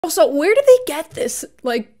Also, where do they get this,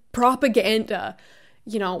 like, propaganda?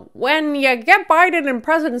 You know, when you get Biden in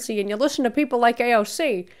presidency and you listen to people like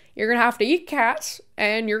AOC, you're gonna have to eat cats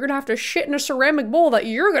and you're gonna have to shit in a ceramic bowl that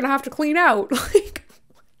you're gonna have to clean out. Like,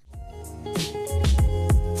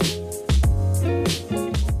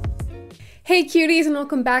 hey cuties, and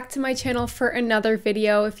welcome back to my channel for another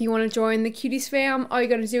video. If you want to join the cuties fam, all you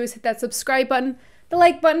gotta do is hit that subscribe button, the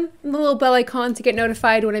like button, and the little bell icon to get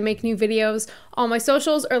notified when I make new videos. All my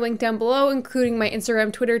socials are linked down below, including my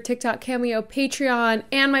Instagram, Twitter, TikTok, Cameo, Patreon,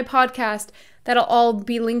 and my podcast. That'll all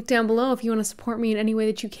be linked down below if you want to support me in any way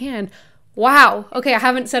that you can. Wow. Okay, I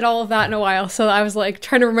haven't said all of that in a while, so I was like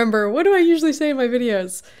trying to remember, what do I usually say in my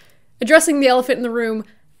videos? Addressing the elephant in the room,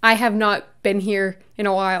 I have not been here in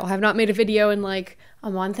a while. I have not made a video in like a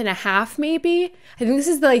month and a half, maybe. I think this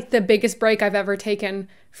is like the biggest break I've ever taken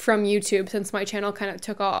from YouTube since my channel kind of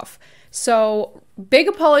took off. So big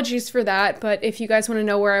apologies for that, but if you guys want to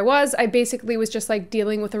know where I basically was just like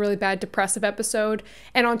dealing with a really bad depressive episode.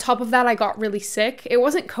 And on top of that, I got really sick. It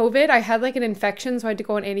wasn't COVID. I had like an infection, so I had to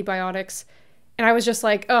go on antibiotics. And I was just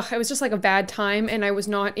like, ugh, it was just like a bad time, and I was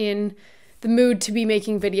not in the mood to be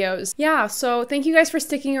making videos. Yeah, so thank you guys for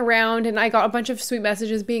sticking around, and I got a bunch of sweet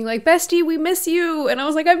messages being like, bestie, we miss you, and I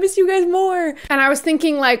was like, I miss you guys more. And I was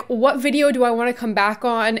thinking like, what video do I want to come back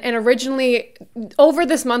on? And originally, over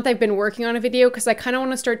this month, I've been working on a video because I kind of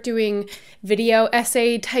want to start doing video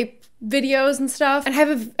essay type videos and stuff. And I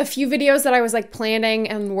have a few videos that I was like planning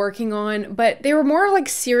and working on, but they were more like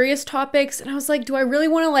serious topics, and I was like, do I really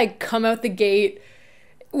want to like come out the gate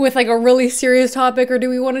with like a really serious topic, or do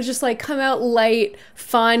we want to just like come out light,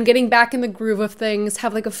 fun, getting back in the groove of things,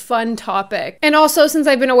 have like a fun topic? And also, since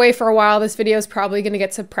I've been away for a while, this video is probably going to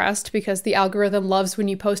get suppressed because the algorithm loves when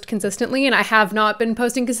you post consistently, and I have not been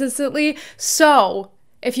posting consistently. So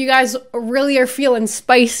if you guys really are feeling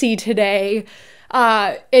spicy today,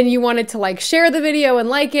 and you wanted to like share the video and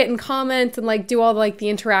like it and comment and like do all like the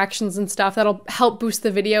interactions and stuff, that'll help boost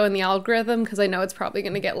the video in the algorithm, because I know it's probably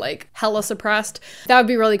gonna get like hella suppressed. That would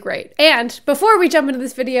be really great. And before we jump into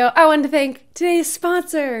this video, I wanted to thank today's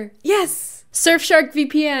sponsor. Yes, Surfshark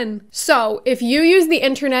VPN. So if you use the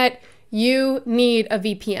internet, you need a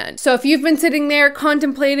VPN. So if you've been sitting there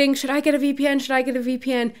contemplating, should I get a VPN? Should I get a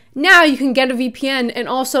VPN? Now you can get a VPN and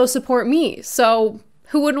also support me. So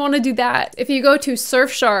who wouldn't want to do that? If you go to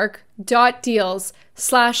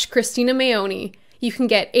surfshark.deals/Kristina Maione, you can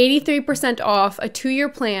get 83% off a 2-year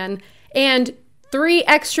plan and 3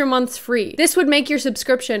 extra months free. This would make your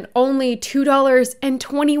subscription only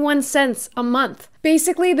 $2.21 a month.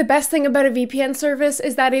 Basically, the best thing about a VPN service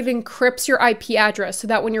is that it encrypts your IP address so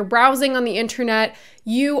that when you're browsing on the internet,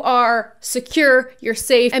 you are secure, you're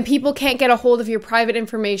safe, and people can't get a hold of your private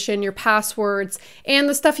information, your passwords, and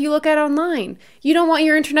the stuff you look at online. You don't want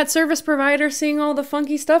your internet service provider seeing all the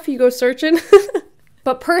funky stuff you go searching.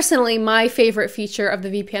 But personally, my favorite feature of the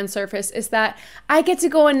VPN service is that I get to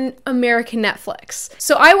go on American Netflix.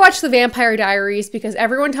 So I watch The Vampire Diaries because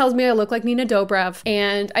everyone tells me I look like Nina Dobrev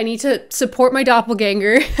and I need to support my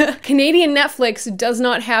doppelganger. Canadian Netflix does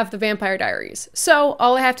not have The Vampire Diaries. So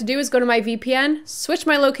all I have to do is go to my VPN, switch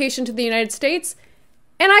my location to the United States,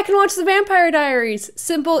 and I can watch The Vampire Diaries.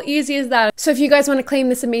 Simple, easy as that. So if you guys want to claim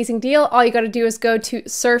this amazing deal, all you gotta do is go to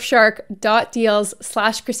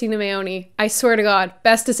surfshark.deals/Kristina Maione. I swear to God,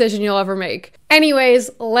 best decision you'll ever make.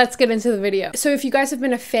 Anyways, let's get into the video. So if you guys have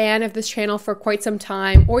been a fan of this channel for quite some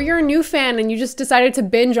time, or you're a new fan and you just decided to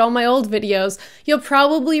binge all my old videos, you'll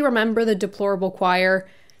probably remember the Deplorable choir.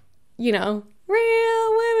 You know,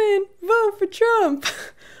 real women vote for Trump.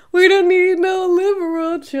 We don't need no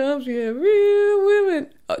liberal chumps, yeah, real women.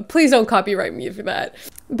 Oh, please don't copyright me for that.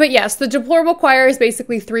 But yes, the Deplorable choir is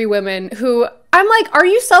basically 3 women who, I'm like, are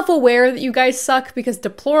you self-aware that you guys suck? Because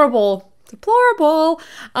deplorable.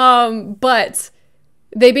 But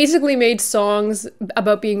they basically made songs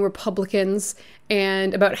about being Republicans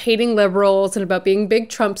and about hating liberals and about being big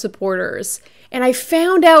Trump supporters. And I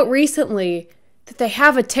found out recently that they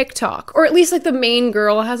have a TikTok, or at least like the main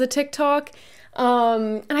girl has a TikTok.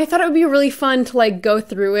 And I thought it would be really fun to like go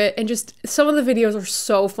through it, and just some of the videos are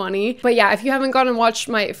so funny. But yeah, if you haven't gone and watched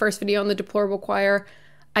my first video on the Deplorable choir,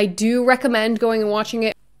 I do recommend going and watching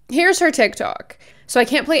it. Here's her TikTok. So I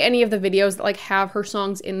can't play any of the videos that like have her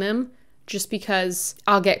songs in them just because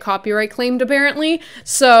I'll get copyright claimed apparently.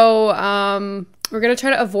 So, we're gonna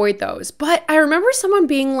try to avoid those. But I remember someone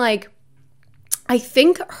being like, I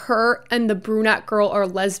think her and the brunette girl are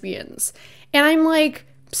lesbians. And I'm like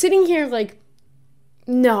sitting here like,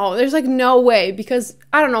 no, there's like no way, because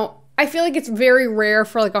I don't know. I feel like it's very rare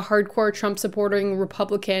for like a hardcore Trump supporting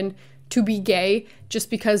Republican to be gay, just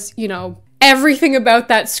because, you know, everything about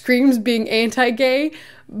that screams being anti-gay.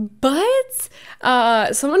 But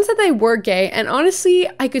someone said they were gay, and honestly,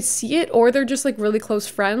 I could see it, or they're just like really close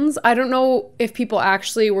friends. I don't know if people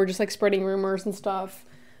actually were just like spreading rumors and stuff,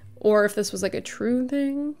 or if this was like a true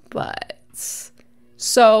thing, but...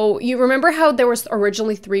 So, you remember how there was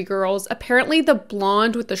originally 3 girls? Apparently the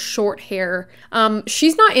blonde with the short hair,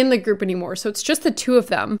 she's not in the group anymore, so it's just the 2 of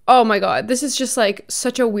them. Oh my god, this is just like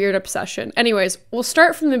such a weird obsession. Anyways, we'll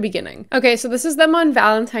start from the beginning. Okay, so this is them on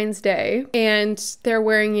Valentine's Day, and they're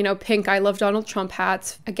wearing, you know, pink I Love Donald Trump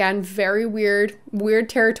hats. Again, very weird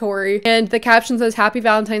territory. And the caption says, "Happy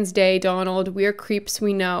Valentine's Day, Donald. We're creeps,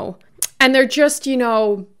 we know." And they're just, you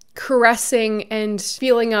know, caressing and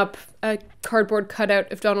feeling up a cardboard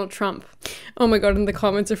cutout of Donald Trump. Oh my god, and the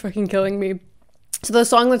comments are fucking killing me. So the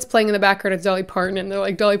song that's playing in the background is Dolly Parton, and they're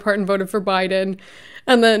like, Dolly Parton voted for Biden.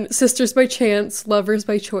 And then Sisters by Chance, Lovers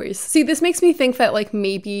by Choice. See, this makes me think that like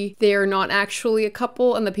maybe they're not actually a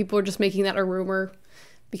couple and that people are just making that a rumor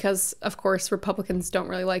because, of course, Republicans don't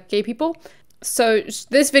really like gay people. So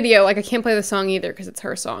this video, like, I can't play the song either because it's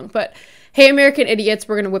her song, but "Hey American idiots,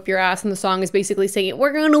 we're gonna whip your ass," and the song is basically saying,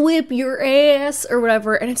 "We're gonna whip your ass," or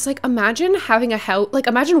whatever. And it's like, imagine having a house, like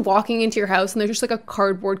imagine walking into your house and there's just like a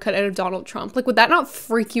cardboard cut out of Donald Trump. Like, would that not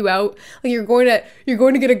freak you out? Like, you're going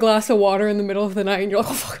to get a glass of water in the middle of the night and you're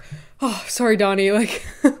like, "Oh fuck, oh sorry Donnie," like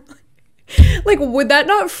like, would that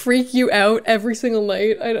not freak you out every single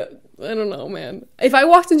night? I don't know, man. If I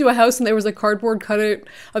walked into a house and there was a cardboard cutout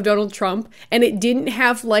of Donald Trump and it didn't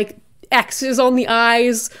have like X's on the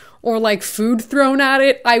eyes or like food thrown at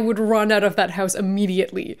it, I would run out of that house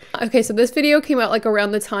immediately. Okay, so this video came out like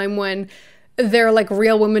around the time when their like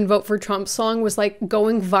 "Real Women Vote for Trump" song was like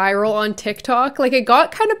going viral on TikTok. Like, it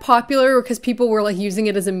got kind of popular because people were like using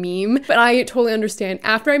it as a meme, but I totally understand.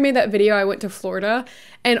 After I made that video, I went to Florida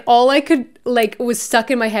and all I could like was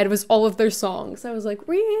stuck in my head was all of their songs. I was like,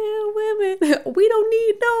 "Real women, we don't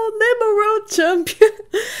need no liberal champion."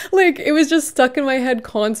 Like, it was just stuck in my head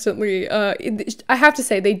constantly. I have to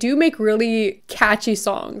say, they do make really catchy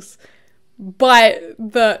songs, but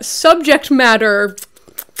the subject matter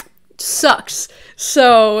sucks.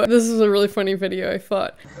 So this is a really funny video, I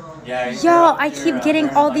thought. Y'all, I keep getting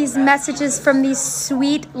all these messages from these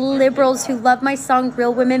sweet liberals who love my song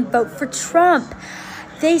 "Real Women Vote for Trump."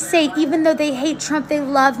 They say even though they hate Trump, they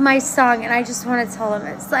love my song, and I just want to tell them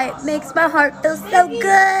it's like, makes my heart feel so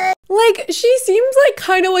good. Like, she seems like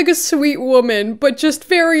kind of like a sweet woman, but just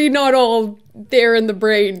very not all there in the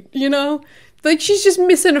brain, you know? Like, she's just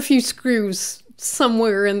missing a few screws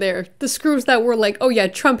somewhere in there. The screws that were like, oh yeah,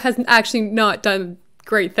 Trump has actually not done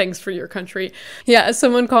great things for your country. Yeah,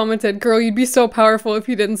 someone commented, "Girl, you'd be so powerful if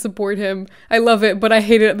you didn't support him. I love it, but I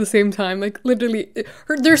hate it at the same time." Like, literally,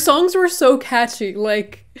 their songs were so catchy.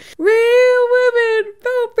 Like, "Real women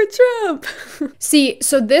vote for Trump." See,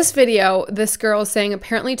 so this video, this girl is saying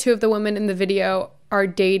apparently 2 of the women in the video are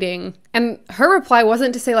dating. And her reply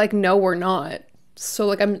wasn't to say like, "No, we're not." So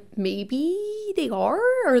like, maybe they are,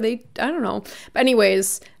 or they, I don't know. But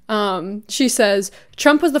anyways, she says,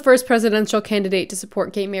 "Trump was the first presidential candidate to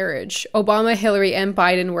support gay marriage. Obama, Hillary, and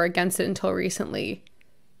Biden were against it until recently."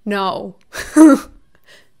 No.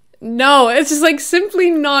 No, it's just like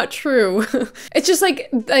simply not true. It's just like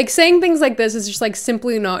saying things like this is just like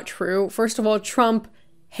simply not true. First of all, Trump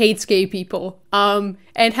hates gay people, and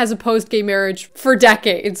has opposed gay marriage for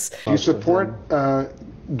decades. You support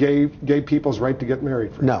gay people's right to get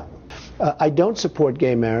married? No. I don't support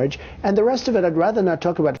gay marriage, and the rest of it I'd rather not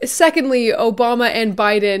talk about. Secondly, Obama and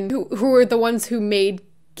Biden, who are the ones who made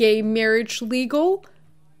gay marriage legal.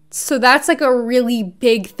 So that's like a really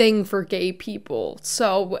big thing for gay people.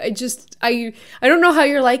 So I don't know how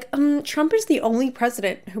you're like, Trump is the only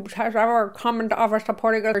president who has ever come into office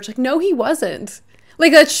supporting marriage. Like, no, he wasn't.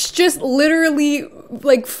 Like, that's just literally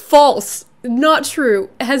like false. Not true.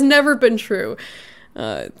 It has never been true.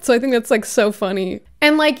 So I think that's like so funny.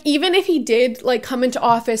 And like, even if he did like come into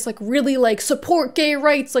office, like really like support gay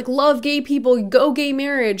rights, like love gay people, go gay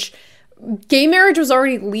marriage was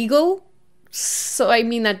already legal. So I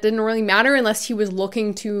mean, that didn't really matter unless he was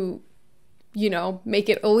looking to, you know, make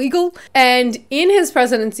it illegal. And in his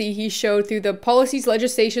presidency, he showed through the policies,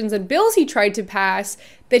 legislations, and bills he tried to pass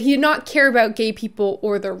that he did not care about gay people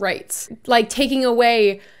or their rights. Like taking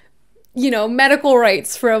away, you know, medical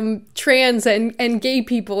rights from trans and gay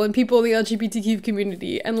people and people in the LGBTQ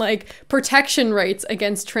community, and like protection rights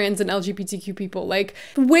against trans and LGBTQ people. Like,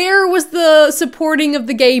 where was the supporting of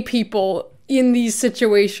the gay people in these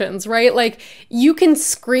situations, right? Like, you can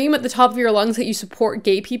scream at the top of your lungs that you support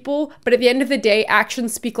gay people, but at the end of the day,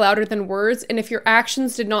 actions speak louder than words. And if your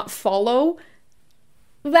actions did not follow,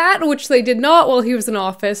 that, which they did not while he was in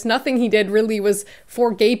office. Nothing he did really was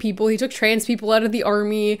for gay people. He took trans people out of the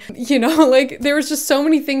army. You know, like, there was just so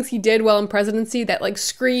many things he did while in presidency that, like,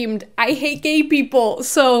 screamed, I hate gay people.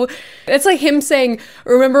 So it's like him saying,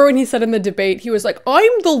 remember when he said in the debate, he was like,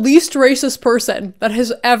 I'm the least racist person that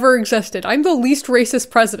has ever existed. I'm the least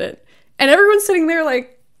racist president. And everyone's sitting there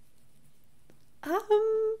like,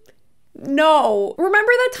 no.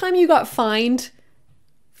 Remember that time you got fined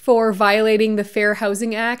for violating the Fair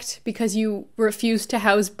Housing Act because you refused to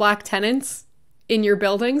house black tenants in your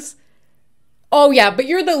buildings? Oh yeah, but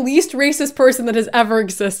you're the least racist person that has ever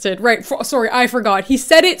existed. Right, sorry, I forgot. He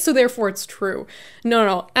said it, so therefore it's true.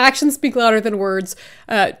 No. Actions speak louder than words.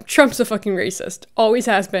 Trump's a fucking racist. Always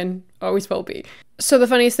has been, always will be. So the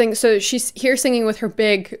funniest thing, so she's here singing with her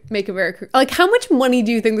big Make America... Like, how much money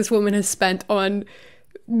do you think this woman has spent on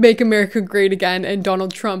Make America Great Again and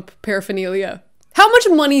Donald Trump paraphernalia? How much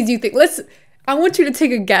money do you think? I want you to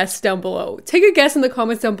take a guess down below. Take a guess in the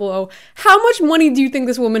comments down below. How much money do you think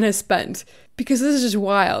this woman has spent? Because this is just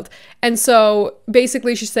wild. And so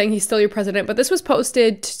basically she's saying he's still your president, but this was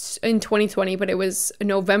posted in 2020, but it was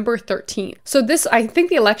November 13th. So this, I think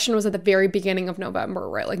the election was at the very beginning of November,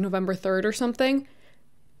 right? Like November 3rd or something.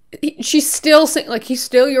 She's still saying, like, he's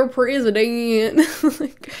still your president.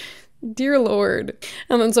 Like, dear Lord.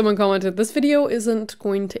 And then someone commented, this video isn't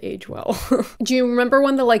going to age well. Do you remember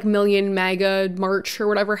when the like Million MAGA march or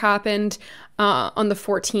whatever happened on the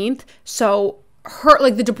 14th? So her,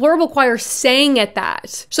 like, the Deplorable choir sang at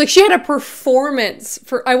that. So like she had a performance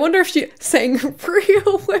for, I wonder if she sang for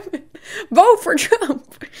real women, vote for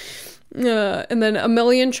Trump. And then 1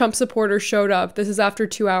 million Trump supporters showed up. This is after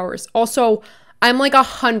 2 hours. Also, I'm like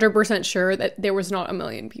 100% sure that there was not 1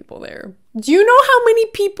 million people there. Do you know how many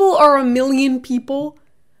people are 1 million people?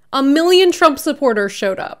 1 million Trump supporters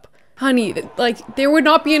showed up. Honey, like, there would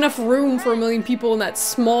not be enough room for 1 million people in that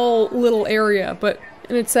small little area, but...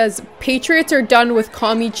 And it says, Patriots are done with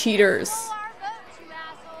commie cheaters.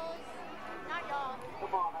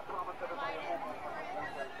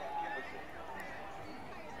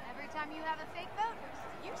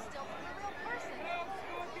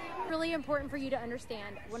 Really important for you to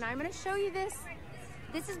understand. When I'm going to show you this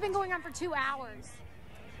has been going on for 2 hours.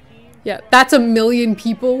 Yeah, that's 1 million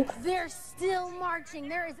people. They're still marching.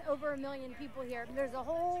 There is over 1 million people here. There's a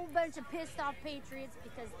whole bunch of pissed off patriots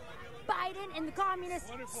because Biden and the communists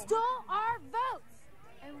stole our votes.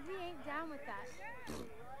 And we ain't down with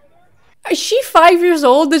that. Is she 5 years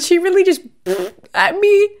old? Did she really just at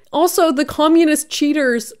me? Also, the communist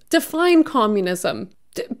cheaters, define communism.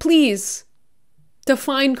 Please.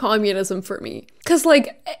 Define communism for me. Because,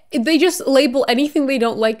 like, they just label anything they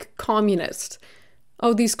don't like communist.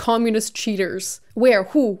 Oh, these communist cheaters. Where?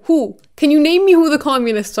 Who? Can you name me who the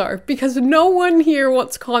communists are? Because no one here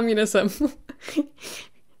wants communism.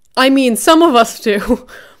 I mean, some of us do.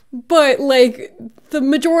 But, like, the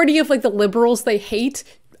majority of, like, the liberals they hate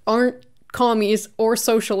aren't commies or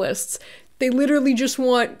socialists. They literally just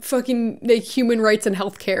want fucking, like, human rights and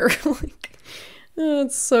healthcare. Like, oh,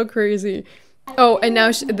 it's so crazy. Oh, and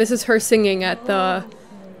now this is her singing at the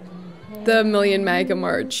Million MAGA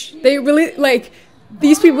march. They really, like,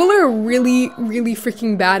 these people are really, really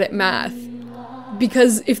freaking bad at math.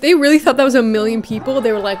 Because if they really thought that was 1 million people,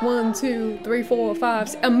 they were like 1, 2, 3, 4, 5,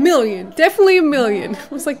 6, 1 million. Definitely 1 million.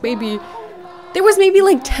 It was like maybe, there was maybe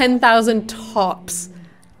like 10,000 tops.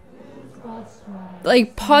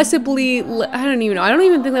 Like possibly, I don't even know. I don't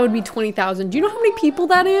even think that would be 20,000. Do you know how many people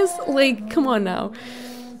that is? Like, come on now.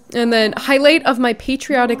 And then, highlight of my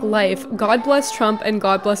patriotic life. God bless Trump and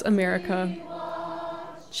God bless America.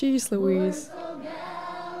 Jeez Louise.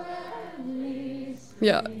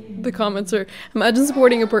 Yeah, the comments are, imagine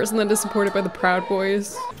supporting a person that is supported by the Proud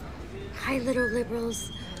Boys. Hi, little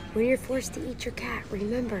liberals. When you're forced to eat your cat,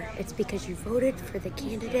 remember, it's because you voted for the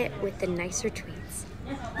candidate with the nicer tweets.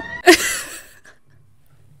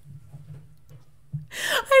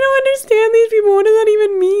 I don't understand these people. What does that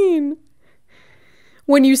even mean?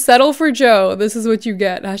 When you settle for Joe, this is what you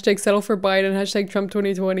get. Hashtag settle for Biden, hashtag Trump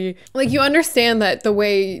 2020. Like, you understand that the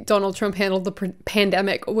way Donald Trump handled the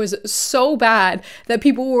pandemic was so bad that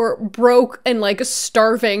people were broke and, like,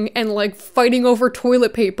 starving and, like, fighting over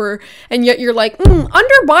toilet paper. And yet you're like,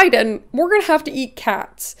 under Biden, we're gonna have to eat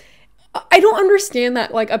cats. I don't understand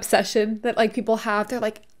that, like, obsession that, like, people have. They're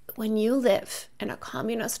like, when you live in a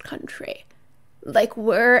communist country, like,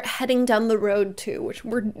 we're heading down the road to, which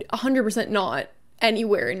we're 100% not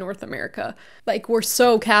anywhere in North America. Like, we're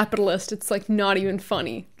so capitalist, it's like not even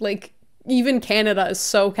funny. Like, even Canada is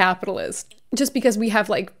so capitalist just because we have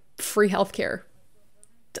like free healthcare.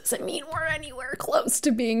 doesn't mean we're anywhere close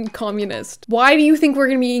to being communist. Why do you think we're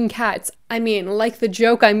gonna be eating cats? I mean, like the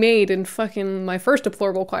joke I made in fucking my first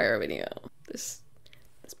Deplorable choir video. This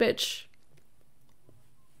bitch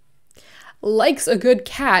likes a good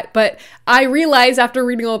cat, but I realized after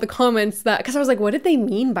reading all the comments that, because I was like, what did they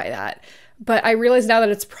mean by that? But I realized now that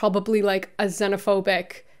it's probably like a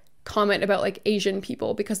xenophobic comment about like Asian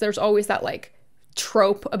people, because there's always that like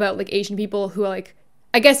trope about like Asian people who are like,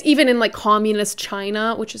 I guess even in like communist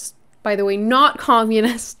China, which is, by the way, not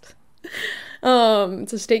communist.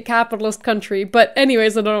 It's a state capitalist country. But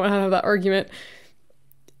anyways, I don't know how to have that argument.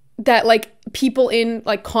 That like people in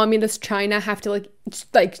like communist China have to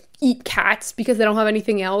like eat cats because they don't have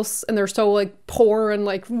anything else and they're so like poor and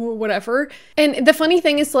like whatever. And the funny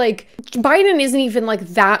thing is like Biden isn't even like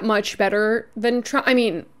that much better than Trump. I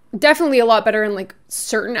mean, definitely a lot better in like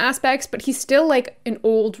certain aspects, but he's still like an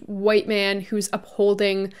old white man who's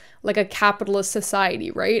upholding like a capitalist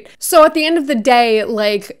society, right? So at the end of the day,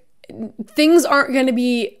 like things aren't going to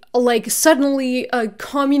be like suddenly a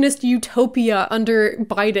communist utopia under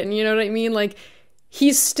Biden, you know what I mean? Like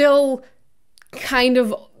he's still kind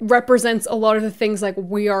of represents a lot of the things like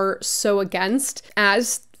we are so against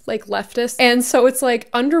as like leftists. And so it's like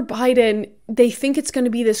under Biden, they think it's going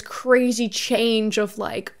to be this crazy change of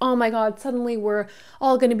like, oh my God, suddenly we're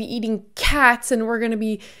all going to be eating cats and we're going to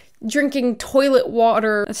be drinking toilet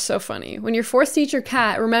water. That's so funny. When you're forced to eat your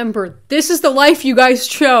cat, remember, this is the life you guys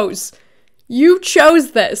chose. You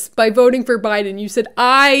chose this by voting for Biden. You said,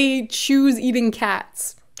 I choose eating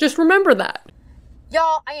cats. Just remember that.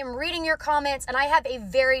 Y'all, I am reading your comments and I have a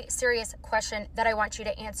very serious question that I want you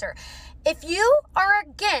to answer. If you are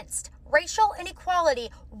against racial inequality,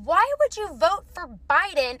 why would you vote for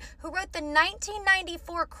Biden, who wrote the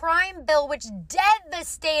 1994 crime bill, which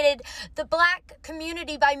devastated the Black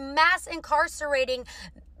community by mass incarcerating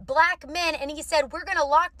Black men? And he said, we're going to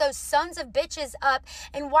lock those sons of bitches up.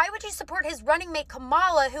 And why would you support his running mate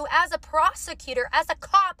Kamala, who as a prosecutor, as a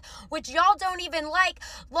cop, which y'all don't even like,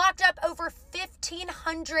 locked up over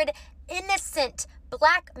 1,500 innocent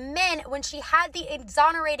Black men when she had the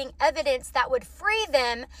exonerating evidence that would free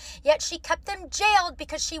them, yet she kept them jailed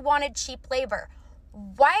because she wanted cheap labor?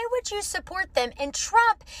 Why would you support them? And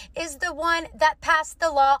Trump is the one that passed the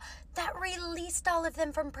law that released all of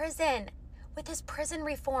them from prison with his prison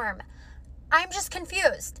reform. I'm just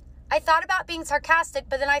confused. I thought about being sarcastic,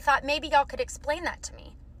 but then I thought maybe y'all could explain that to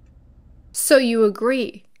me. So you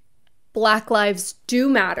agree Black lives do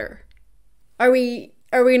matter. Are we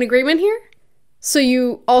in agreement here? So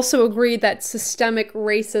you also agree that systemic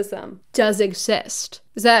racism does exist.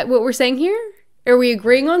 Is that what we're saying here? Are we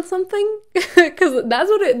agreeing on something? Because that's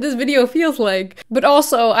what this video feels like. But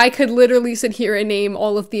also, I could literally sit here and name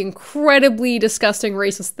all of the incredibly disgusting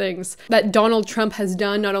racist things that Donald Trump has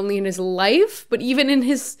done, not only in his life, but even in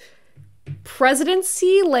his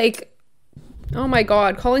presidency. Like, oh my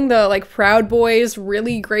God, calling the like Proud Boys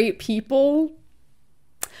really great people.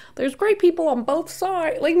 There's great people on both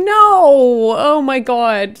sides. Like, no! Oh my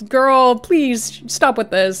God. Girl, please stop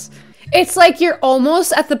with this. It's like you're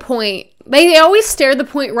almost at the point. They always stare the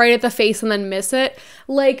point right at the face and then miss it.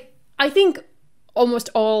 Like, I think almost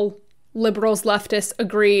all liberals, leftists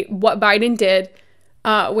agree what Biden did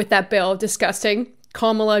with that bill. Disgusting.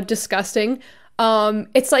 Kamala, disgusting.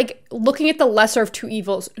 It's like looking at the lesser of two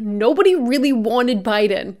evils. Nobody really wanted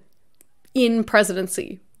Biden in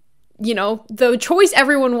presidency. You know, the choice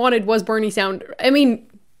everyone wanted was Bernie Sanders. I mean,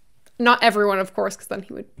 not everyone, of course, because then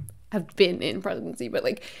he would have been in presidency. But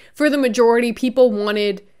like, for the majority, people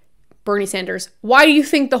wanted Bernie Sanders. Why do you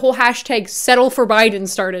think the whole hashtag settle for Biden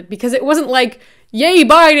started? Because it wasn't like, yay,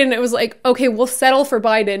 Biden. It was like, okay, we'll settle for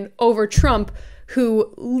Biden over Trump,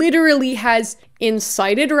 who literally has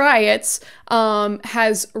incited riots,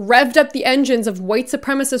 has revved up the engines of white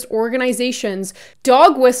supremacist organizations,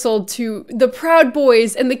 dog whistled to the Proud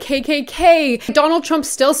Boys and the KKK. Donald Trump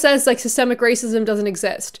still says like systemic racism doesn't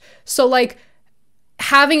exist. So like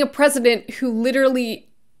having a president who literally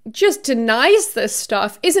just denies this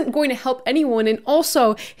stuff isn't going to help anyone. And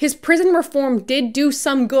also his prison reform did do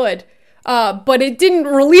some good. But it didn't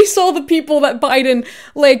release all the people that Biden,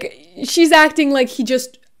 like, she's acting like he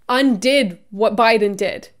just undid what Biden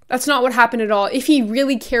did. That's not what happened at all. If he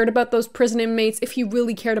really cared about those prison inmates, if he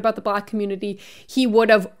really cared about the Black community, he would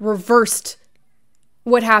have reversed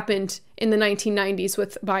what happened in the 1990s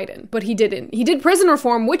with Biden. But he didn't. He did prison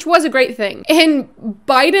reform, which was a great thing. And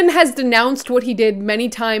Biden has denounced what he did many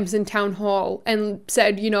times in town hall and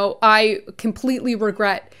said, you know, I completely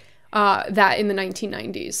regret that in the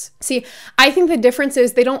 1990s. See, I think the difference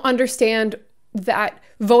is they don't understand that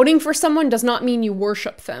Voting for someone does not mean you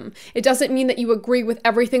worship them. It doesn't mean that you agree with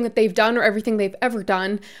everything that they've done or everything they've ever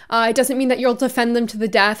done. It doesn't mean that you'll defend them to the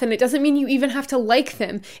death, and it doesn't mean you even have to like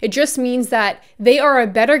them. It just means that they are a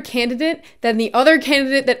better candidate than the other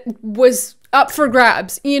candidate that was up for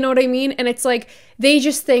grabs. You know what I mean? And it's like, they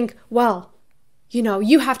just think, well, you know,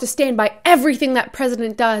 you have to stand by everything that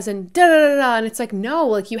president does and da-da-da-da. And it's like, no,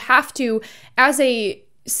 like you have to, as a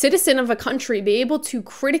citizen of a country, be able to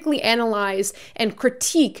critically analyze and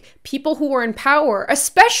critique people who are in power,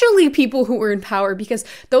 especially people who are in power, because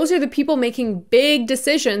those are the people making big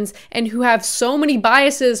decisions and who have so many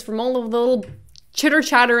biases from all of the little chitter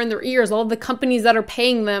chatter in their ears, all of the companies that are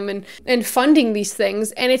paying them and funding these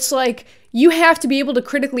things. And it's like, you have to be able to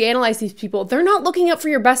critically analyze these people. They're not looking out for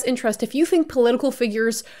your best interest. If you think political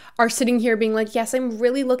figures are sitting here being like, yes, I'm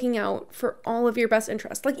really looking out for all of your best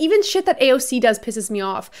interest. Like even shit that AOC does pisses me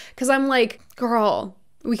off because I'm like, girl,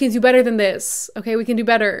 we can do better than this. Okay, we can do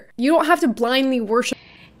better. You don't have to blindly worship.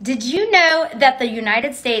 Did you know that the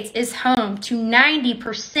United States is home to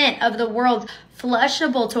 90% of the world's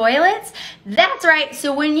flushable toilets? That's right.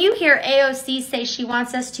 So when you hear AOC say she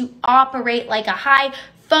wants us to operate like a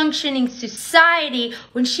high-functioning society,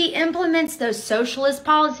 when she implements those socialist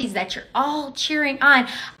policies that you're all cheering on,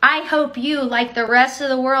 I hope you, like the rest of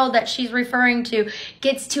the world that she's referring to,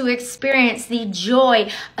 gets to experience the joy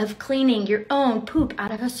of cleaning your own poop out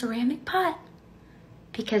of a ceramic pot.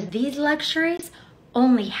 Because these luxuries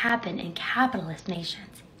only happen in capitalist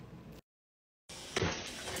nations.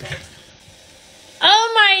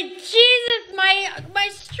 Oh my Jesus, my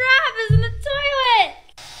strap is in the toilet.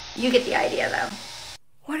 You get the idea though.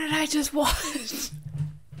 What did I just watch? There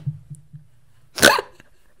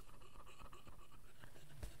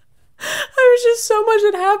was just so much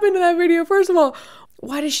that happened in that video. First of all,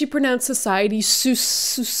 why does she pronounce society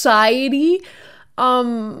society?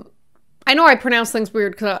 I know I pronounce things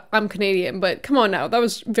weird because I'm Canadian, but come on now, that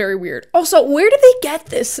was very weird. Also, where do they get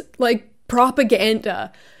this, like,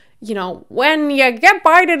 propaganda? You know, when you get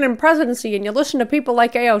Biden in presidency and you listen to people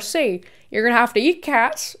like AOC, you're gonna have to eat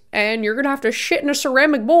cats and you're gonna have to shit in a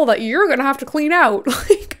ceramic bowl that you're gonna have to clean out.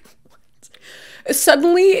 Like, what?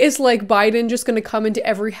 Suddenly is like Biden just gonna come into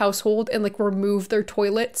every household and like remove their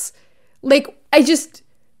toilets? Like,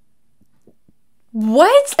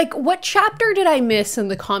 what? Like, what chapter did I miss in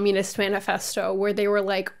the Communist Manifesto where they were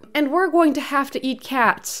like, and we're going to have to eat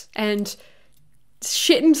cats and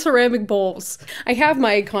shit in ceramic bowls? I have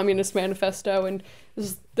my Communist Manifesto, and this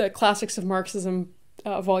is the Classics of Marxism,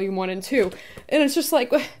 Volume 1 and 2. And it's just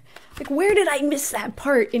like, where did I miss that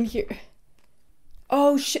part in here?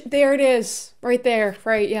 Oh, shit, there it is. Right there.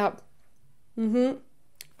 Right, yeah.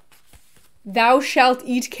 Thou shalt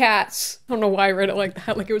eat cats. I don't know why I read it like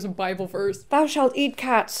that, like it was a Bible verse. Thou shalt eat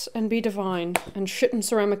cats and be divine, and shit in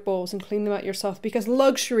ceramic bowls and clean them out yourself, because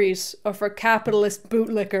luxuries are for capitalist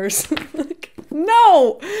bootlickers. Like,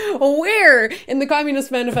 no! Where in the Communist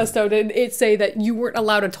Manifesto did it say that you weren't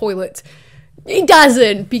allowed a toilet? It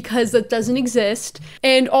doesn't, because that doesn't exist.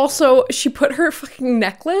 And also, she put her fucking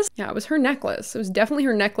necklace. Yeah, it was her necklace. It was definitely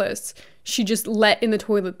her necklace. She just let in the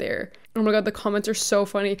toilet there. Oh my god, the comments are so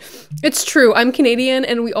funny. It's true, I'm Canadian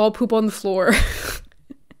and we all poop on the floor.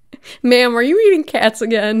 Ma'am, are you eating cats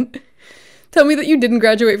again? Tell me that you didn't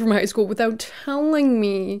graduate from high school without telling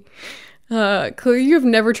me. Clearly you have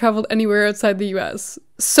never traveled anywhere outside the US.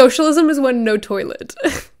 Socialism is when no toilet.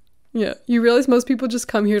 Yeah, you realize most people just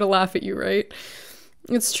come here to laugh at you, right?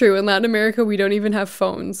 It's true, in Latin America we don't even have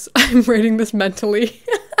phones. I'm writing this mentally.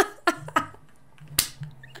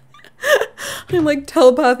 I'm like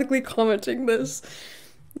telepathically commenting this.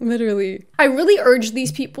 Literally. I really urge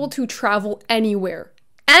these people to travel anywhere.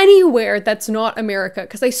 Anywhere that's not America.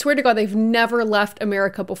 Because I swear to God, they've never left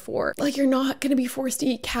America before. Like, you're not gonna be forced to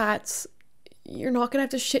eat cats. You're not gonna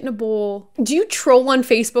have to shit in a bowl. Do you troll on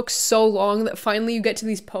Facebook so long that finally you get to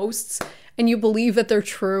these posts and you believe that they're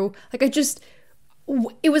true? Like,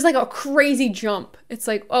 it was like a crazy jump. It's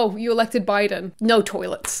like, oh, you elected Biden. No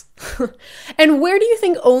toilets. And where do you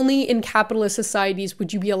think only in capitalist societies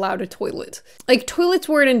would you be allowed a toilet? Like, toilets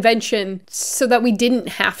were an invention so that we didn't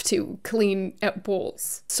have to clean out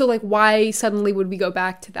bowls. So like, why suddenly would we go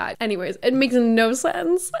back to that? Anyways, it makes no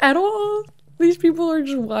sense at all. These people are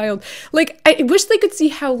just wild. Like, I wish they could see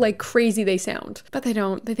how like crazy they sound, but they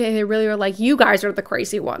don't. They really are like, you guys are the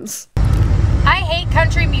crazy ones. I hate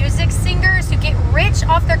country music singers who get rich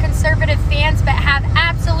off their conservative fans but have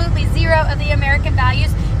absolutely zero of the American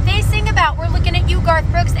values they sing about. We're looking at you, Garth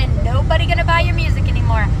Brooks, and nobody gonna buy your music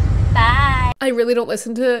anymore. Bye. I really don't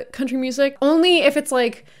listen to country music. Only if it's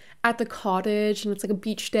like at the cottage and it's like a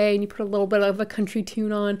beach day and you put a little bit of a country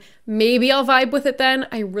tune on, maybe I'll vibe with it then.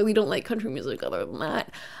 I really don't like country music other than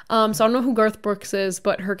that. So I don't know who Garth Brooks is,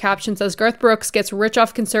 but her caption says, Garth Brooks gets rich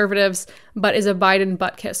off conservatives, but is a Biden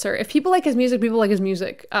butt kisser. If people like his music, people like his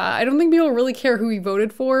music. I don't think people really care who he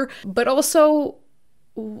voted for, but also,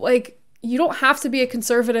 like, you don't have to be a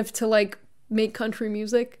conservative to, like, make country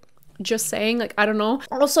music. Just saying, like, I don't know.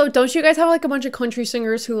 Also, don't you guys have like a bunch of country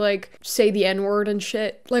singers who like say the N-word and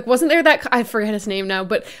shit? Like, wasn't there that, I forget his name now,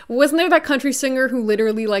 but wasn't there that country singer who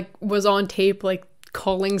literally like was on tape like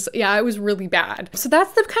calling, yeah, it was really bad. So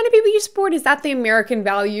that's the kind of people you support. Is that the American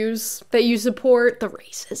values that you support? The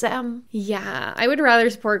racism? Yeah, I would rather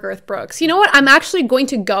support Garth Brooks. You know what? I'm actually going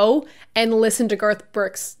to go and listen to Garth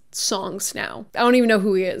Brooks songs now. I don't even know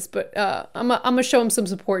who he is, but I'm gonna show him some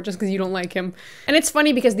support just because you don't like him. And it's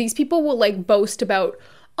funny because these people will like boast about,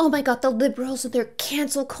 oh my god, the liberals and their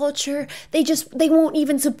cancel culture, they won't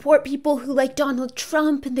even support people who like Donald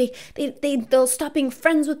Trump, and they'll stop being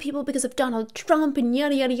friends with people because of Donald Trump and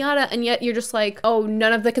yada yada yada. And yet you're just like, oh,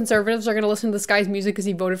 none of the conservatives are gonna listen to this guy's music because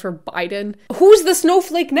he voted for Biden. Who's the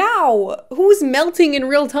snowflake now? Who's melting in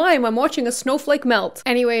real time? I'm watching a snowflake melt.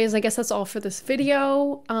 Anyways, I guess that's all for this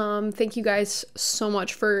video. Thank you guys so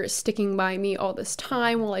much for sticking by me all this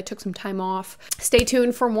time while I took some time off. Stay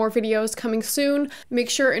tuned for more videos coming soon. Make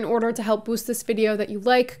sure in order to help boost this video that you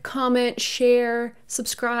like, comment, share,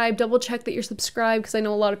 subscribe, double check that you're subscribed because I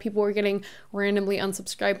know a lot of people are getting randomly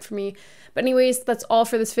unsubscribed from me. But anyways, that's all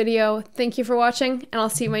for this video. Thank you for watching and I'll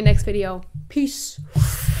see you in my next video. Peace.